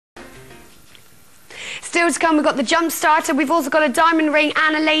Still to come, we've got the jump starter. We've also got a diamond ring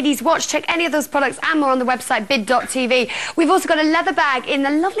and a ladies' watch. Check any of those products and more on the website bid.tv. We've also got a leather bag in the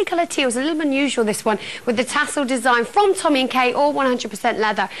lovely colour teal. It's a little unusual, this one, with the tassel design from Tommy & Kay, all 100%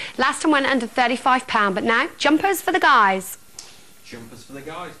 leather. Last time went under £35, but now jumpers for the guys. Jumpers for the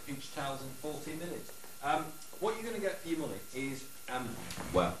guys, beach towels in 40 minutes. What you're going to get for your money is,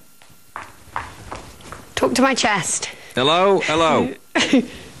 well... Talk to my chest. Hello, hello.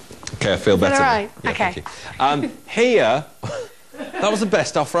 Okay, I feel better. All right. Yeah, okay. Here, that was the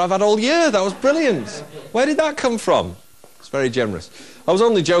best offer I've had all year. That was brilliant. Where did that come from? It's very generous. I was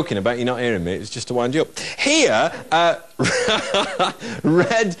only joking about you not hearing me. It's just to wind you up. Here,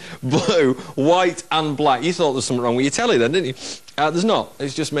 red, blue, white and black. You thought there was something wrong with your telly then, didn't you? There's not.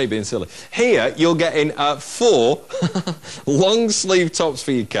 It's just me being silly. Here, you're getting 4 long-sleeve tops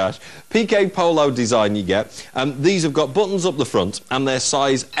for your cash. Pique Polo design you get. These have got buttons up the front and they're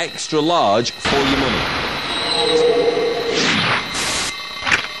size extra large for your money.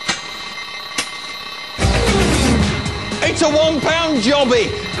 It's a £1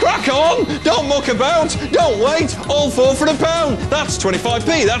 jobby. Crack on. Don't muck about. Don't wait. All 4 for £1. That's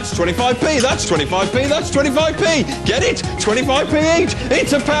 25p. That's 25p. That's 25p. That's 25p. Get it? 25p each.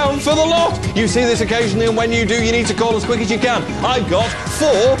 It's £1 for the lot. You see this occasionally, and when you do, you need to call as quick as you can. I've got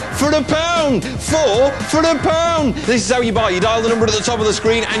 4 for £1. 4 for £1. This is how you buy. You dial the number at the top of the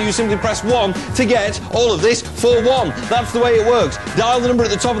screen, and you simply press 1 to get all of this for 1. That's the way it works. Dial the number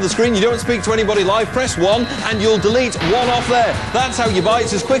at the top of the screen. You don't speak to anybody live. Press 1, and you'll delete 1 off there. That's how you buy.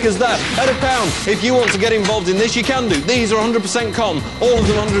 It's as quick as that. At £1. If you want to get involved in this, you can do. These are 100% cotton. All of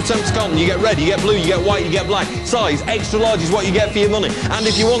them 100% cotton. You get red, you get blue, you get white, you get black. Size extra large is what you get for your money. And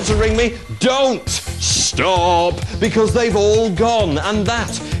if you want to ring me, don't stop, because they've all gone. And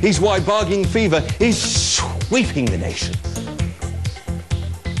that is why bargaining fever is sweeping the nation.